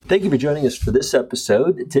Thank you for joining us for this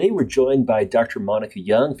episode. Today we're joined by Dr. Monica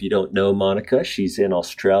Jong. If you don't know Monica, she's in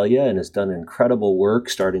Australia and has done incredible work,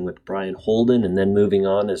 starting with Brian Holden and then moving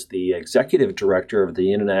on as the Executive Director of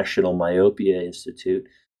the International Myopia Institute.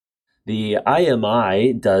 The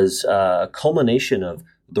IMI does a culmination of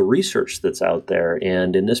the research that's out there.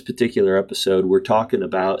 And in this particular episode, we're talking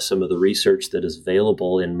about some of the research that is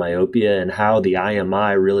available in myopia and how the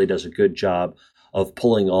IMI really does a good job of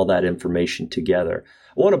pulling all that information together.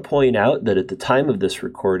 I want to point out that at the time of this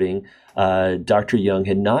recording, Dr. Jong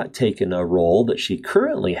had not taken a role that she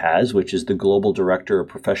currently has, which is the Global Director of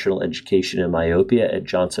Professional Education in Myopia at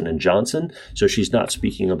Johnson & Johnson. So she's not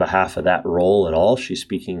speaking on behalf of that role at all. She's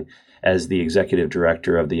speaking as the Executive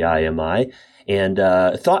Director of the IMI. And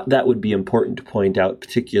thought that would be important to point out,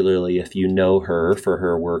 particularly if you know her for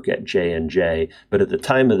her work at J&J. But at the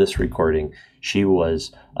time of this recording, she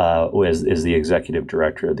is the Executive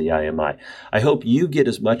Director of the IMI. I hope you get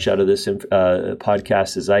as much out of this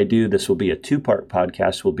podcast as I do. This will be a two-part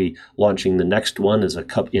podcast. We'll be launching the next one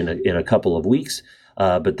in a couple of weeks.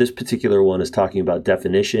 But this particular one is talking about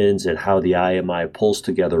definitions and how the IMI pulls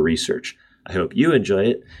together research. I hope you enjoy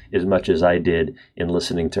it as much as I did in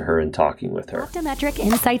listening to her and talking with her. Optometric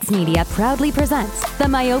Insights Media proudly presents the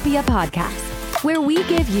Myopia Podcast, where we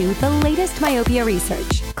give you the latest myopia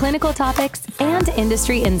research, clinical topics, and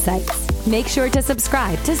industry insights. Make sure to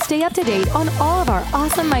subscribe to stay up to date on all of our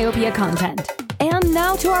awesome myopia content. And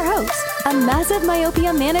now to our host, a massive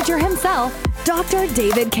myopia manager himself, Dr.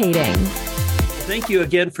 David Kading. Thank you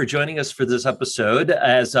again for joining us for this episode.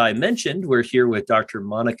 As I mentioned, we're here with Dr.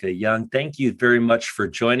 Monica Jong. Thank you very much for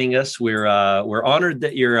joining us. We're honored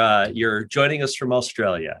that you're joining us from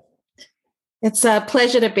Australia. It's a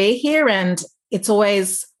pleasure to be here, and it's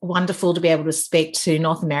always wonderful to be able to speak to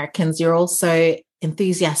North Americans. You're also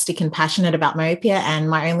enthusiastic and passionate about myopia, and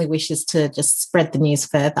my only wish is to just spread the news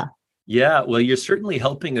further. Yeah, well, you're certainly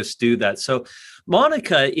helping us do that. So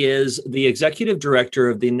Monica is the Executive Director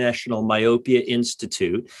of the National Myopia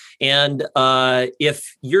Institute. And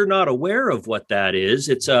if you're not aware of what that is,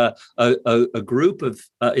 it's a group of,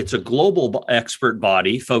 it's a global expert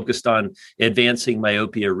body focused on advancing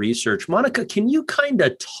myopia research. Monica, can you kind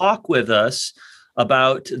of talk with us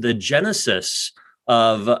about the genesis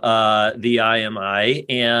of the IMI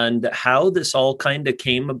and how this all kind of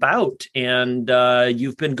came about? And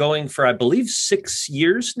you've been going for, I believe, 6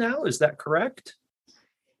 years now. Is that correct?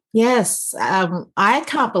 Yes. I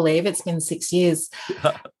can't believe it's been 6 years.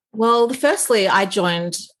 Well, firstly, I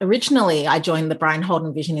joined the Brian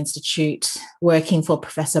Holden Vision Institute working for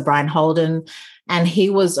Professor Brian Holden, and he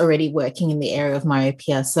was already working in the area of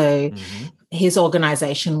myopia. So his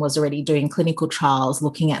organization was already doing clinical trials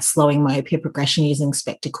looking at slowing myopia progression using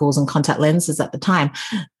spectacles and contact lenses at the time.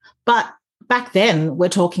 But back then, we're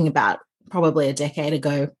talking about probably a decade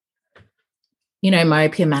ago,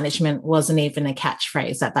 myopia management wasn't even a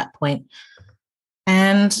catchphrase at that point.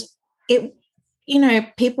 And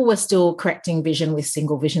people were still correcting vision with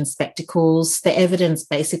single vision spectacles. The evidence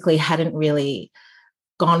basically hadn't really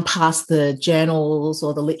gone past the journals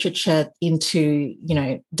or the literature into,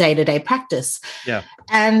 day-to-day practice. Yeah.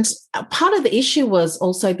 And part of the issue was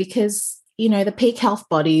also because, the peak health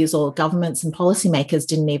bodies or governments and policymakers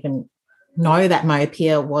didn't even know that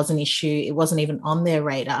myopia was an issue. It wasn't even on their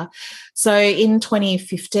radar. So in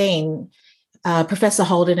 2015, Professor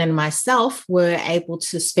Holden and myself were able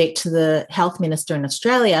to speak to the health minister in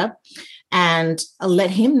Australia and let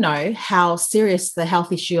him know how serious the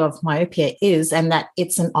health issue of myopia is, and that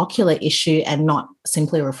it's an ocular issue and not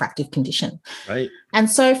simply a refractive condition. Right. And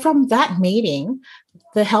so from that meeting,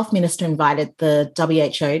 the health minister invited the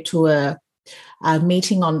WHO to a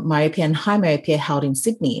meeting on myopia and high myopia held in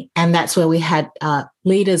Sydney. And that's where we had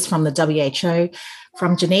leaders from the WHO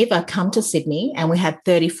from Geneva come to Sydney, and we had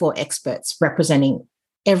 34 experts representing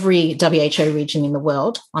every WHO region in the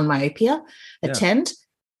world on myopia attend.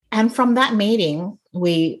 And from that meeting,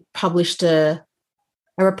 we published a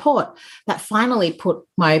report that finally put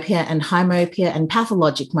myopia and high myopia and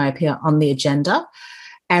pathologic myopia on the agenda.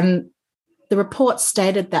 And the report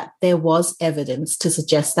stated that there was evidence to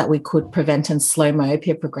suggest that we could prevent and slow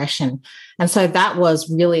myopia progression. And so that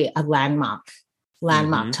was really a landmark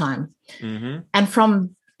time. Mm-hmm. And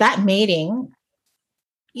from that meeting,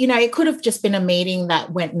 it could have just been a meeting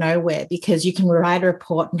that went nowhere, because you can write a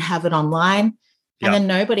report and have it online, and then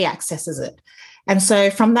nobody accesses it. And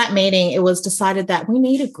so from that meeting, it was decided that we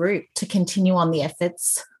need a group to continue on the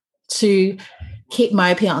efforts to keep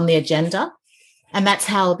myopia on the agenda. And that's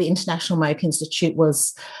how the International Myopia Institute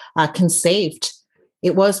was conceived.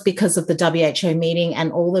 It was because of the WHO meeting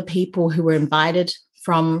and all the people who were invited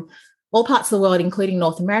from all parts of the world, including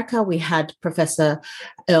North America. We had Professor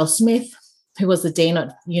Earl Smith, who was the dean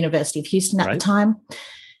at University of Houston at the time.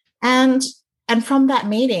 And from that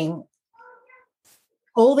meeting,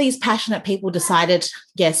 all these passionate people decided,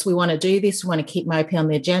 yes, we want to do this. We want to keep myopia on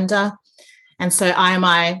the agenda. And so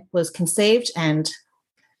IMI was conceived, and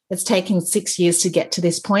it's taken 6 years to get to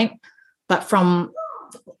this point. But from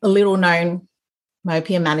a little known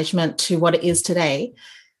myopia management to what it is today,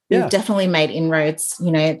 we've definitely made inroads.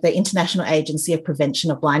 You know, the International Agency of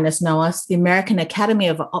Prevention of Blindness know us, the American Academy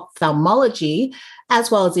of Ophthalmology,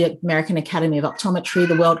 as well as the American Academy of Optometry,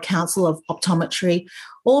 the World Council of Optometry.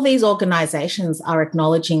 All these organizations are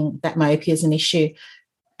acknowledging that myopia is an issue.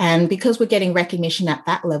 And because we're getting recognition at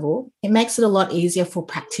that level, it makes it a lot easier for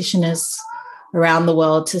practitioners around the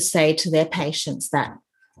world to say to their patients that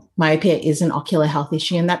myopia is an ocular health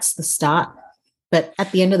issue, and that's the start. But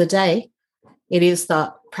at the end of the day, it is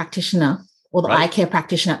the practitioner or the eye care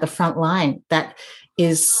practitioner at the front line that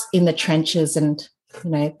is in the trenches, and, you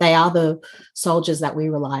know, they are the soldiers that we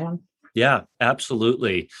rely on. Yeah,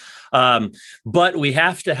 absolutely. But we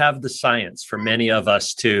have to have the science for many of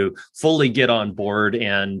us to fully get on board.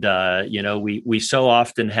 And, you know, we so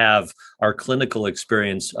often have our clinical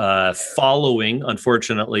experience following,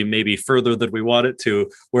 unfortunately, maybe further than we want it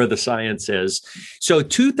to, where the science is. So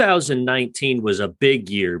 2019 was a big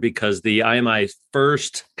year because the IMI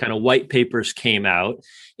first kind of white papers came out.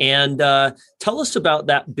 And tell us about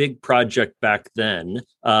that big project back then,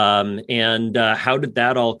 and how did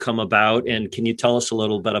that all come about? And can you tell us a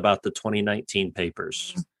little bit about the 2019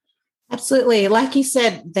 papers? Absolutely. Like you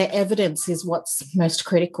said, the evidence is what's most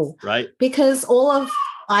critical. Right. Because all of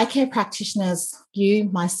eye care practitioners, you,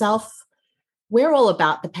 myself, we're all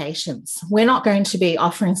about the patients. We're not going to be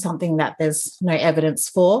offering something that there's no evidence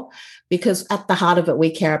for, because at the heart of it, we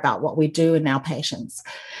care about what we do in our patients.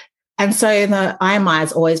 And so the IMI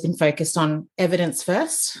has always been focused on evidence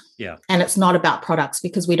first. Yeah. And it's not about products,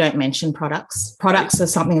 because we don't mention products. Products are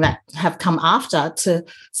something that have come after to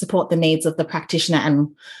support the needs of the practitioner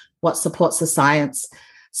and what supports the science.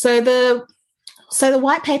 So the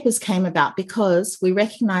white papers came about because we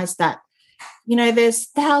recognized that, you know, there's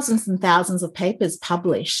thousands and thousands of papers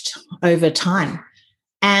published over time.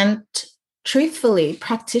 And truthfully,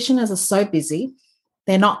 practitioners are so busy,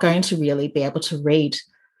 they're not going to really be able to read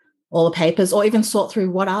all the papers or even sort through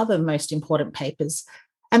what are the most important papers.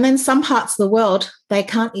 And then some parts of the world, they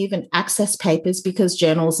can't even access papers because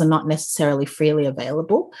journals are not necessarily freely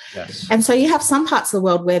available. Yes. And so you have some parts of the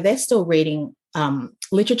world where they're still reading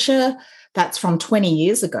literature that's from 20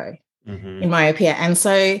 years ago in myopia. And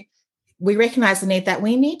so we recognize the need that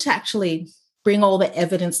we need to actually bring all the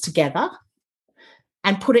evidence together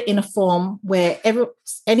and put it in a form where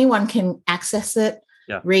anyone can access it,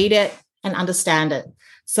 read it, and understand it.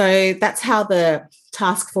 So that's how the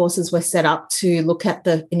task forces were set up to look at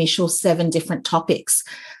the initial 7 different topics.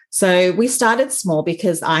 So we started small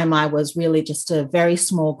because IMI was really just a very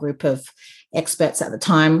small group of experts at the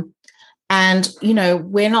time. And, you know,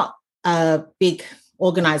 we're not a big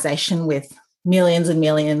organization with millions and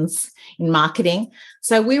millions in marketing.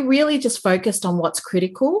 So we really just focused on what's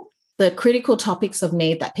critical, the critical topics of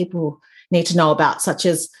need that people need to know about, such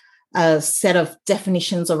as a set of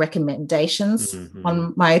definitions or recommendations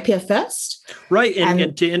on myopia first. Right.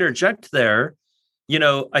 And to interject there, you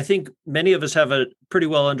know, I think many of us have a pretty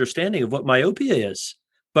well understanding of what myopia is.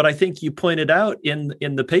 But I think you pointed out in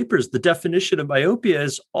the papers, the definition of myopia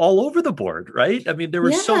is all over the board, right? I mean, there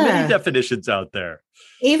were so many definitions out there.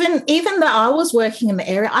 Even though I was working in the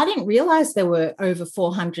area, I didn't realize there were over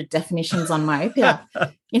 400 definitions on myopia.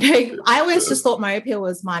 You know, I always just thought myopia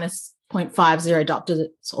was minus 0.50 diopters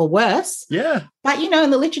or worse. Yeah. But, you know, in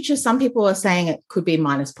the literature, some people are saying it could be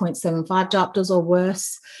minus 0.75 diopters or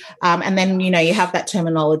worse. And then, you know, you have that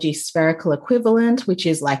terminology spherical equivalent, which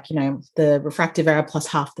is like, you know, the refractive error plus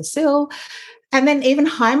half the SIL. And then even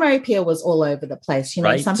high myopia was all over the place. You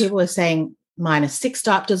know, some people are saying minus 6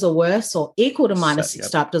 diopters or worse, or equal to minus 6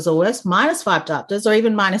 diopters or worse, minus 5 diopters, or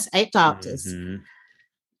even minus 8 diopters.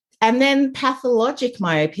 And then pathologic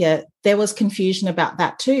myopia, there was confusion about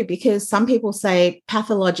that too, because some people say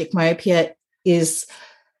pathologic myopia is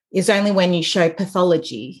only when you show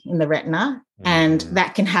pathology in the retina, and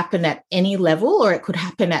that can happen at any level, or it could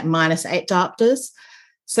happen at minus 8 diopters.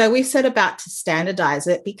 So we set about to standardize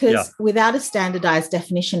it, because without a standardized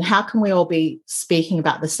definition, how can we all be speaking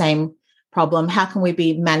about the same problem? How can we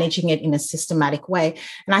be managing it in a systematic way?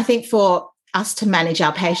 And I think for us to manage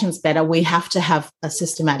our patients better, we have to have a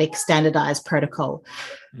systematic, standardized protocol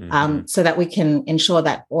so that we can ensure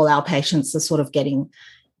that all our patients are sort of getting,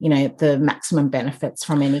 the maximum benefits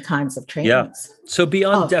from any kinds of treatments. Yeah. So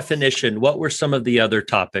beyond definition, what were some of the other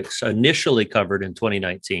topics initially covered in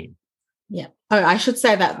 2019? Yeah. Oh, I should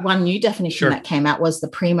say that one new definition that came out was the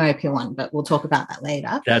pre-myopia one, but we'll talk about that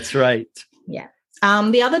later. That's right. Yeah.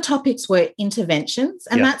 The other topics were interventions,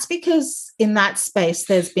 and that's because in that space,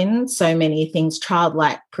 there's been so many things trialed,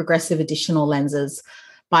 like progressive additional lenses,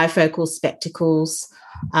 bifocal spectacles,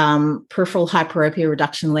 peripheral hyperopia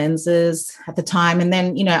reduction lenses at the time, and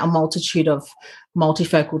then, a multitude of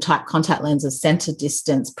multifocal type contact lenses, center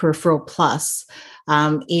distance, peripheral plus,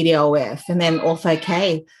 EDOF, and then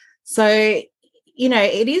ortho-K. So,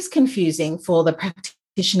 it is confusing for the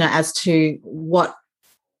practitioner as to what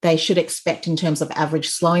they should expect in terms of average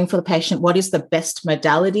slowing for the patient, what is the best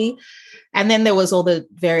modality. And then there was all the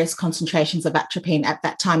various concentrations of atropine at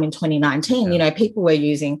that time in 2019. People were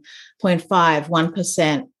using 0.5,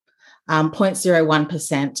 1%,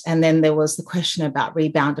 0.01%. And then there was the question about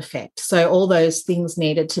rebound effect. So all those things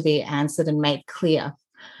needed to be answered and made clear.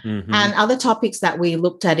 Mm-hmm. And other topics that we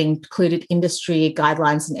looked at included industry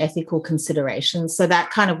guidelines and ethical considerations. So that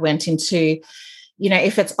kind of went into,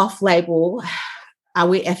 if it's off-label, are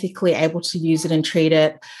we ethically able to use it and treat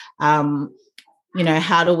it? How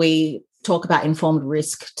do we talk about informed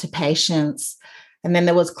risk to patients? And then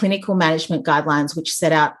there was clinical management guidelines, which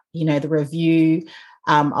set out, the review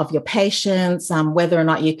of your patients, whether or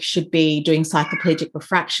not you should be doing cycloplegic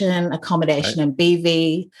refraction, accommodation, and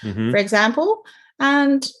BV, for example.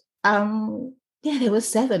 And there was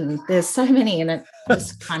 7. There's so many, and it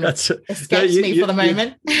just kind of escapes me for the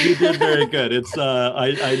moment. You did very good. It's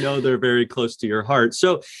I know they're very close to your heart.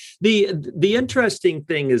 So the interesting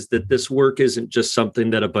thing is that this work isn't just something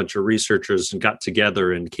that a bunch of researchers got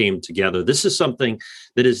together and came together. This is something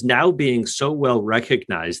that is now being so well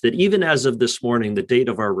recognized that even as of this morning, the date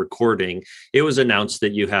of our recording, it was announced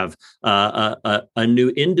that you have a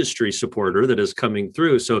new industry supporter that is coming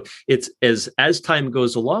through. So it's as time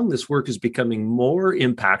goes along, this work is becoming more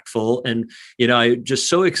impactful. And, I'm just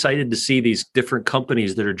so excited to see these different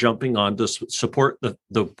companies that are jumping on to support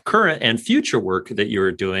the current and future work that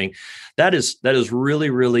you're doing. That is really,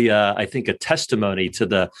 really, I think, a testimony to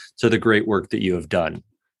the great work that you have done.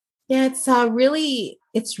 Yeah,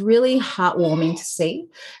 it's really heartwarming to see,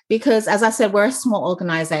 because, as I said, we're a small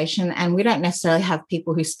organization and we don't necessarily have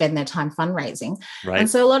people who spend their time fundraising. Right. And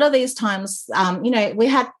so a lot of these times, we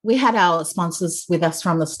had our sponsors with us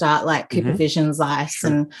from the start, like Cooper Vision, Zeiss,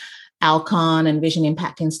 and Alcon and Vision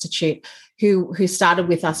Impact Institute, who started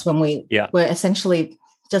with us when we were essentially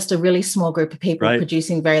just a really small group of people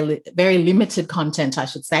producing very, very limited content, I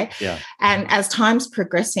should say. Yeah. And as time's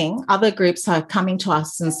progressing, other groups are coming to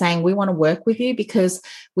us and saying, we want to work with you because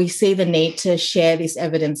we see the need to share this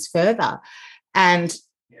evidence further. And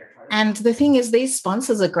the thing is, these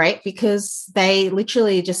sponsors are great because they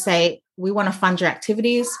literally just say, we want to fund your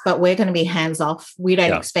activities, but we're going to be hands off. We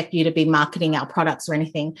don't expect you to be marketing our products or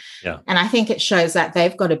anything. Yeah. And I think it shows that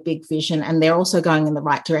they've got a big vision and they're also going in the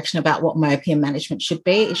right direction about what myopia management should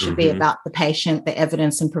be. It should be about the patient, the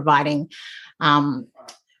evidence, and providing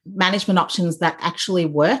management options that actually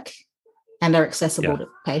work and are accessible to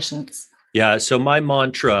patients. Yeah. So my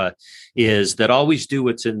mantra is that always do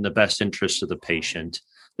what's in the best interest of the patient.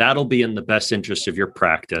 That'll be in the best interest of your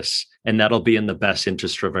practice, and that'll be in the best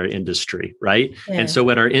interest of our industry, right? Yeah. And so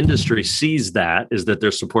when our industry sees that, is that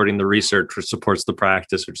they're supporting the research, which supports the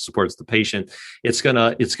practice, which supports the patient. It's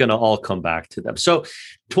gonna all come back to them. So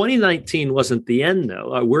 2019 wasn't the end,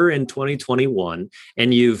 though. We're in 2021,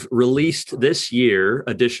 and you've released this year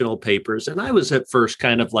additional papers. And I was at first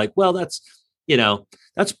kind of like, well, that's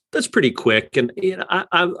pretty quick. And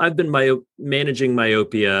I've been managing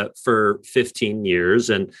myopia for 15 years,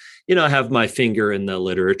 and I have my finger in the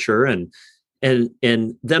literature, and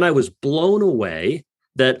then I was blown away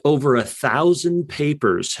that over 1,000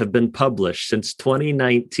 papers have been published since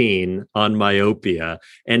 2019 on myopia.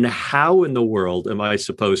 And how in the world am I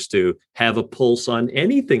supposed to have a pulse on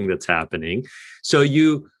anything that's happening? So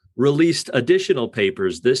you released additional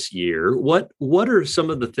papers this year. What are some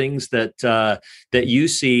of the things that you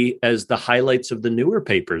see as the highlights of the newer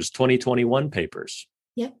papers, 2021 papers?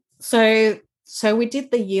 Yep. So we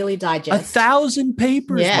did the yearly digest. 1,000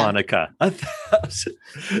 papers, Monica. 1,000.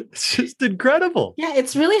 It's just incredible. Yeah,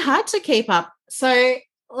 it's really hard to keep up. So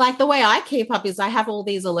like the way I keep up is I have all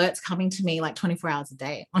these alerts coming to me like 24 hours a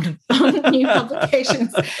day on new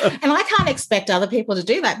publications. And I can't expect other people to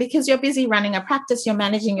do that because you're busy running a practice, you're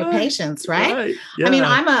managing your patients, right? Yeah. I mean,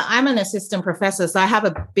 I'm an assistant professor, so I have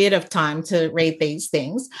a bit of time to read these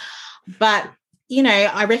things. But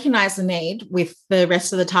I recognize the need with the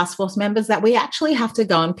rest of the task force members that we actually have to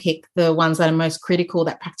go and pick the ones that are most critical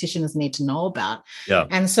that practitioners need to know about. Yeah.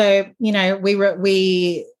 And so,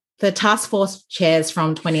 the task force chairs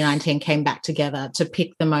from 2019 came back together to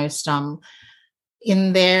pick the most,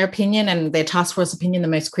 in their opinion and their task force opinion, the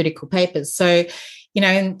most critical papers. So,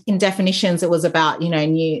 in definitions, it was about,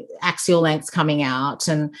 new axial lengths coming out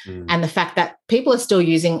and the fact that people are still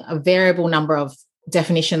using a variable number of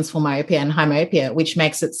definitions for myopia and high myopia, which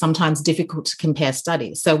makes it sometimes difficult to compare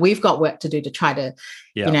studies. So we've got work to do to try to,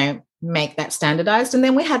 make that standardized. And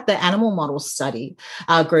then we had the animal model study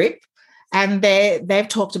group, and they've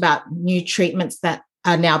talked about new treatments that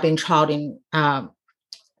are now being trialed in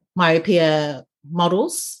myopia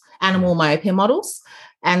models, animal myopia models,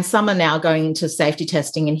 and some are now going into safety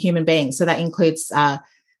testing in human beings. So that includes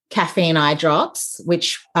caffeine eye drops,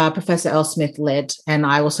 which Professor Earl Smith led, and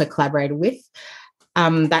I also collaborated with.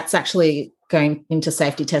 That's actually going into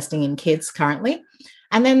safety testing in kids currently.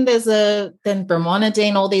 And then there's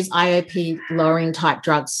bromonidine, all these IOP lowering type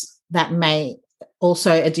drugs that may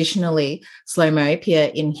also additionally slow myopia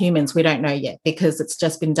in humans. We don't know yet because it's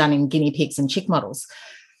just been done in guinea pigs and chick models.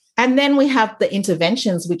 And then we have the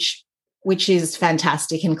interventions, which is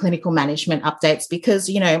fantastic, in clinical management updates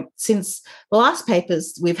because, since the last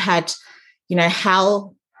papers we've had,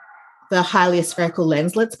 how the highly spherical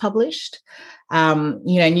lenslets published,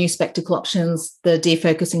 new spectacle options, the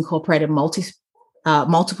defocus incorporated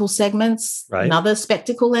multiple segments, right. Another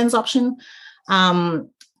spectacle lens option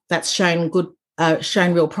that's shown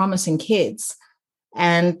real promise in kids.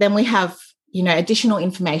 And then we have, additional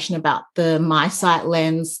information about the MySight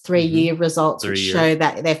lens 3-year results, which show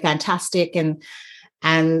that they're fantastic, and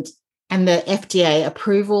the FDA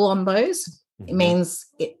approval on those. It means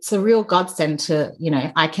it's a real godsend to,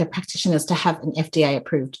 eye care practitioners to have an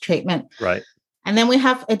FDA-approved treatment. Right. And then we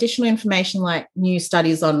have additional information like new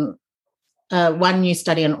studies on one new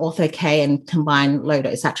study on ortho-K and combined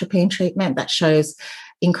low-dose atropine treatment that shows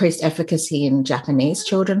increased efficacy in Japanese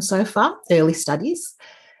children so far, early studies.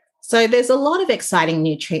 So there's a lot of exciting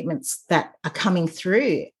new treatments that are coming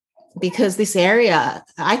through because this area,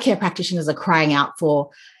 eye care practitioners are crying out for,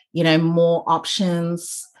 more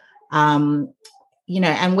options, and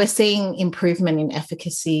we're seeing improvement in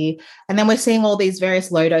efficacy. And then we're seeing all these various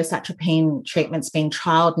low-dose atropine treatments being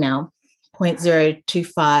trialled now,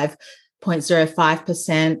 0.025,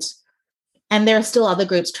 0.05%. And there are still other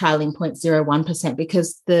groups trialling 0.01%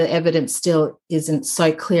 because the evidence still isn't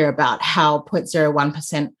so clear about how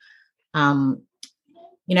 0.01%, how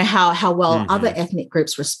well other ethnic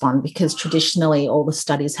groups respond, because traditionally all the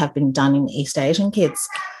studies have been done in East Asian kids.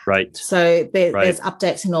 Right. So there's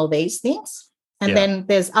updates in all these things. And then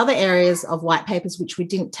there's other areas of white papers which we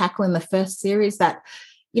didn't tackle in the first series that,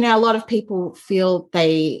 a lot of people feel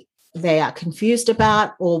they are confused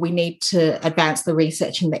about, or we need to advance the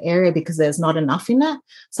research in the area because there's not enough in it,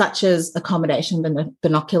 such as accommodation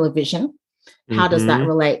binocular vision. How does that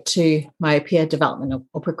relate to myopia development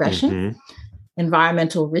or progression?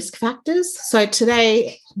 Environmental risk factors. So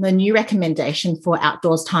today, the new recommendation for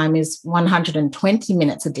outdoors time is 120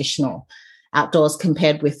 minutes additional outdoors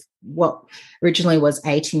compared with what originally was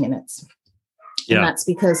 80 minutes. Yeah. And that's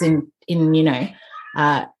because in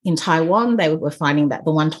Taiwan, they were finding that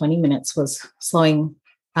the 120 minutes was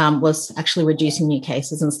actually reducing new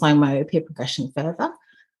cases and slowing myopia progression further.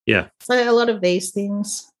 Yeah. So a lot of these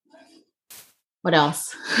things. What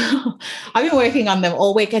else? I've been working on them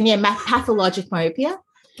all week. And pathologic myopia.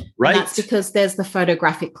 Right. And that's because there's the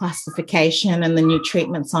photographic classification and the new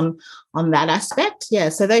treatments on that aspect. Yeah,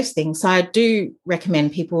 so those things. So I do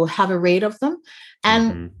recommend people have a read of them.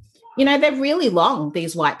 And, they're really long,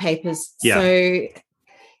 these white papers. Yeah. So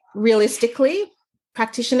realistically,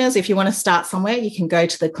 practitioners, if you want to start somewhere, you can go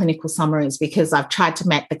to the clinical summaries, because I've tried to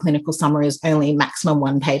make the clinical summaries only maximum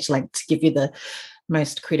 1-page length to give you the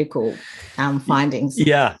most critical findings.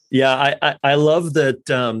 Yeah. I love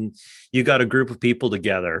that you got a group of people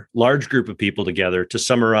together, large group of people together, to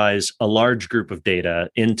summarize a large group of data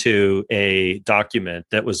into a document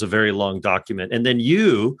that was a very long document. And then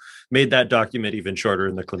you made that document even shorter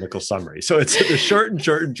in the clinical summary. So it's the short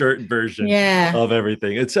version of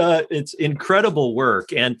everything. It's incredible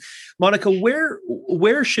work. And Monica,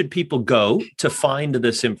 where should people go to find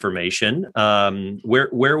this information?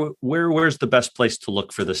 Where's the best place to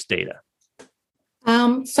look for this data?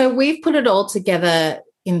 So we've put it all together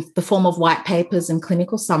in the form of white papers and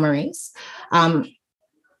clinical summaries.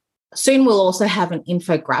 Soon we'll also have an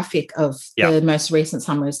infographic of the most recent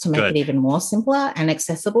summaries to make it even more simpler and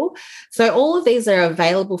accessible. So all of these are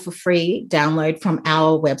available for free download from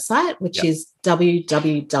our website, which is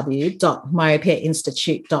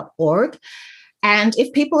www.myopiainstitute.org. And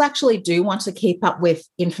if people actually do want to keep up with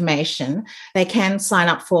information, they can sign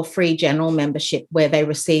up for free general membership where they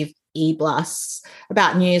receive e-blasts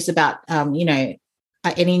about news about,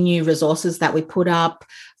 any new resources that we put up,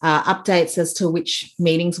 updates as to which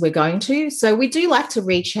meetings we're going to. So we do like to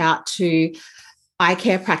reach out to eye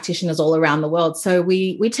care practitioners all around the world. So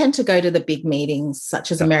we tend to go to the big meetings,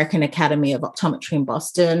 such as American Academy of Optometry in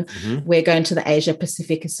Boston. Mm-hmm. We're going to the Asia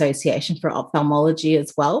Pacific Association for Ophthalmology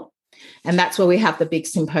as well. And that's where we have the big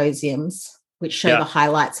symposiums, which show the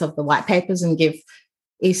highlights of the white papers and give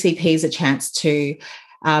ECPs a chance to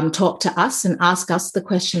talk to us and ask us the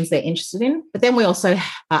questions they're interested in. But then we also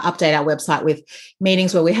update our website with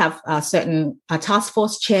meetings where we have certain task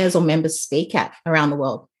force chairs or members speak at around the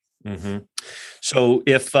world. Mm-hmm. So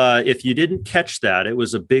if you didn't catch that, it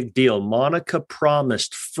was a big deal. Monica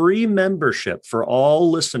promised free membership for all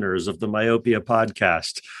listeners of the Myopia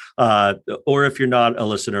podcast. Or if you're not a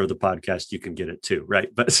listener of the podcast, you can get it too, right?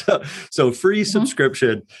 But so free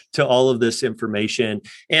subscription to all of this information.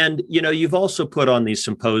 And, you've also put on these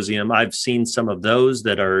symposium. I've seen some of those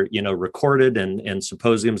that are, recorded and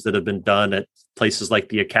symposiums that have been done at places like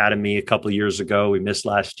the Academy a couple of years ago. We missed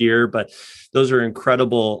last year, but those are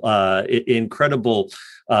incredible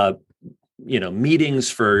meetings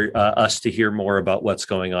for us to hear more about what's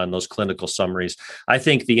going on, those clinical summaries. I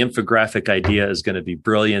think the infographic idea is going to be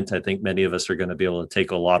brilliant. I think many of us are going to be able to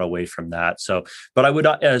take a lot away from that. But I would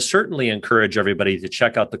certainly encourage everybody to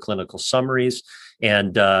check out the clinical summaries.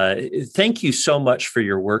 And thank you so much for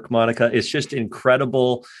your work, Monica. It's just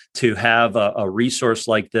incredible to have a resource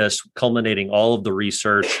like this, culminating all of the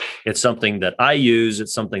research. It's something that I use.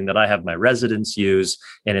 It's something that I have my residents use.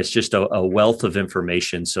 And it's just a wealth of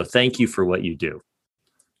information. So thank you for what you do.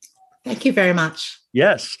 Thank you very much.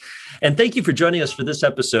 Yes. And thank you for joining us for this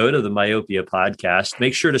episode of the Myopia podcast.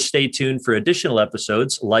 Make sure to stay tuned for additional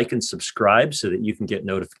episodes, like and subscribe so that you can get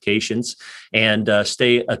notifications, and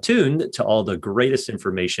stay attuned to all the greatest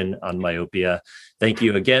information on myopia. Thank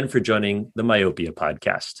you again for joining the Myopia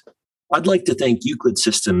podcast. I'd like to thank Euclid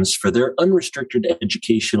Systems for their unrestricted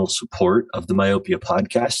educational support of the Myopia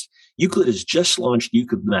podcast. Euclid has just launched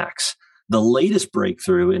Euclid Max, the latest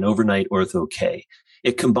breakthrough in overnight ortho K.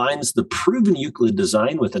 It combines the proven Euclid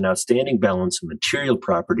design with an outstanding balance of material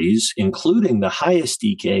properties, including the highest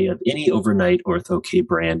DK of any overnight ortho K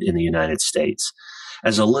brand in the United States.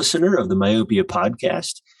 As a listener of the Myopia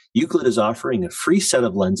podcast, Euclid is offering a free set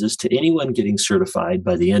of lenses to anyone getting certified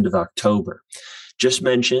by the end of October. Just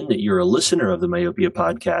mention that you're a listener of the Myopia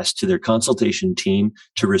podcast to their consultation team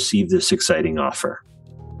to receive this exciting offer.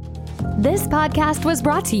 This podcast was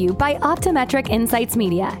brought to you by Optometric Insights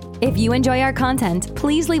Media. If you enjoy our content,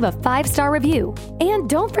 please leave a 5-star review. And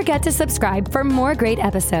don't forget to subscribe for more great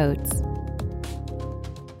episodes.